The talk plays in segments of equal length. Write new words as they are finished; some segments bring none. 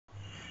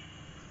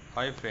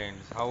Hi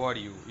friends, how are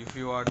you? If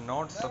you are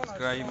not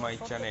subscribed my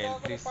channel,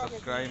 please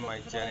subscribe my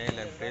channel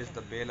and press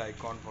the bell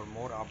icon for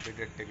more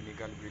updated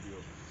technical video.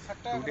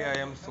 Today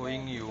I am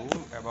showing you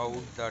about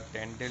the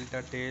 10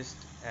 delta test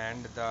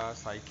and the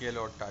cycle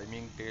or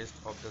timing test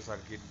of the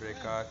circuit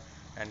breaker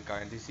and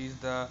current. This is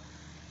the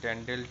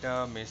 10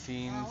 delta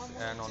machines,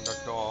 and on the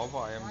top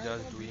I am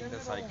just doing the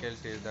cycle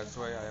test. That's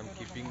why I am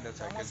keeping the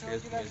cycle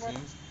test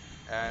machines,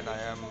 and I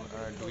am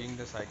doing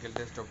the cycle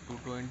test of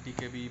 220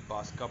 kV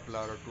bus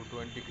coupler or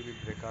 220 kV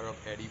breaker of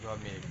Arriva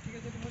Meg.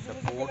 The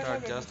port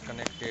are just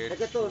connected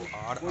to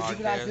R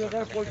dash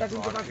are connected to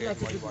R phase,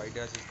 while Y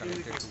dash is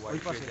connected to Y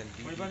phase, and B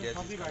dash is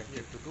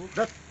connected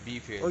to B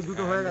phase. And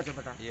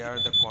here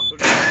the control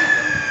is just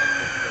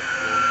connected to the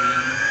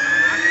closing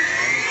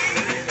and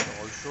open, and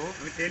also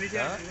the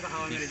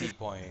DC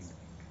point.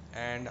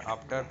 And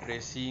after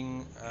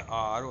pressing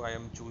R, I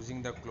am choosing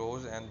the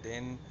close, and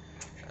then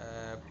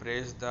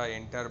press the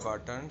enter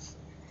buttons,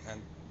 and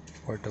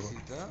Whatever. this is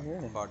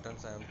the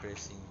buttons I am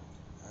pressing.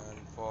 And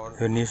for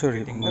Sorry,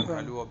 getting the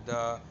value of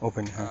the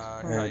open.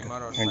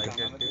 timer or Enter.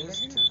 cycle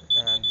test,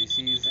 and this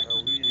is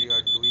we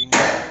are doing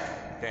the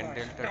 10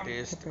 delta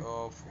test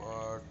of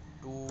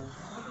 2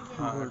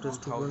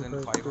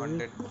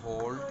 2500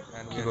 volt,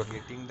 and we কি are করবে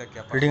getting the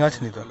reading আছে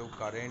capacitance নি তো value,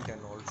 current,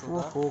 and also the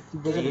ওহো কি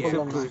বেজে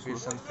করলাম রে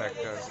dissipation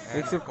factors. And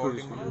একসেপ্ট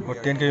করিস accordingly or we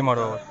are 10 KG getting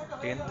মারো the আবার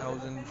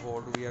 10,000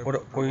 volt, we are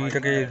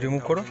ওইটাকে providing the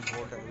রিমুভ করো 10,000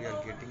 volt, and we are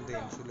getting the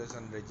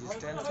insulation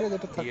resistance, ঠিক আছে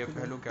এটা থাক df ঠিক আছে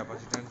value,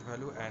 capacitance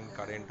value, and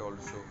current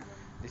also.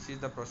 This is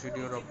the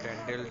procedure of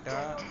 10 delta,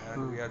 and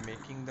we are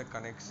making the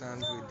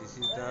connections with this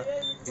is the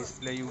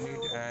display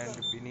unit, and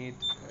beneath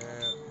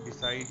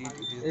beside it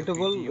is the এটা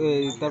বল PT unit.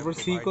 We are তারপর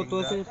C কত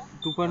providing the আছে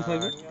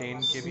 2.5 এ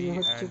 10 C kV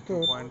হচ্ছে and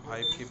তোর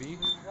 2.5 kV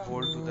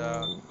volt to the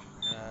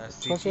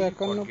CT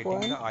for 651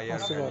 getting the IR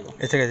value.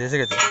 এসে গেছে এসে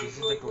গেছে And this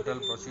is the total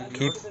keep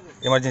procedures.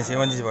 Emergency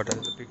emergency button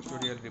This is the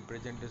pictorial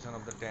representation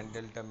of the 10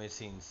 delta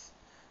machines.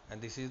 And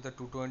this is the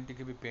 220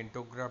 kV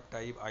pantograph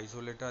type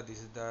isolator. This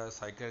is the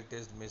cycle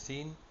test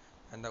machine,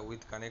 and the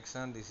with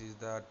connection. This is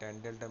the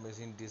 10 delta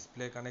machine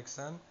display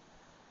connection.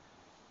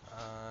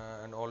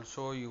 And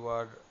also you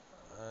are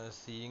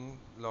seeing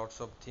lots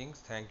of things.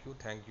 Thank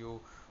you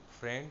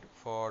friend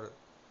for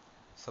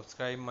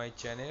subscribe my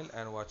channel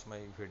and watch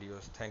my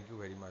videos. Thank you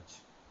very much.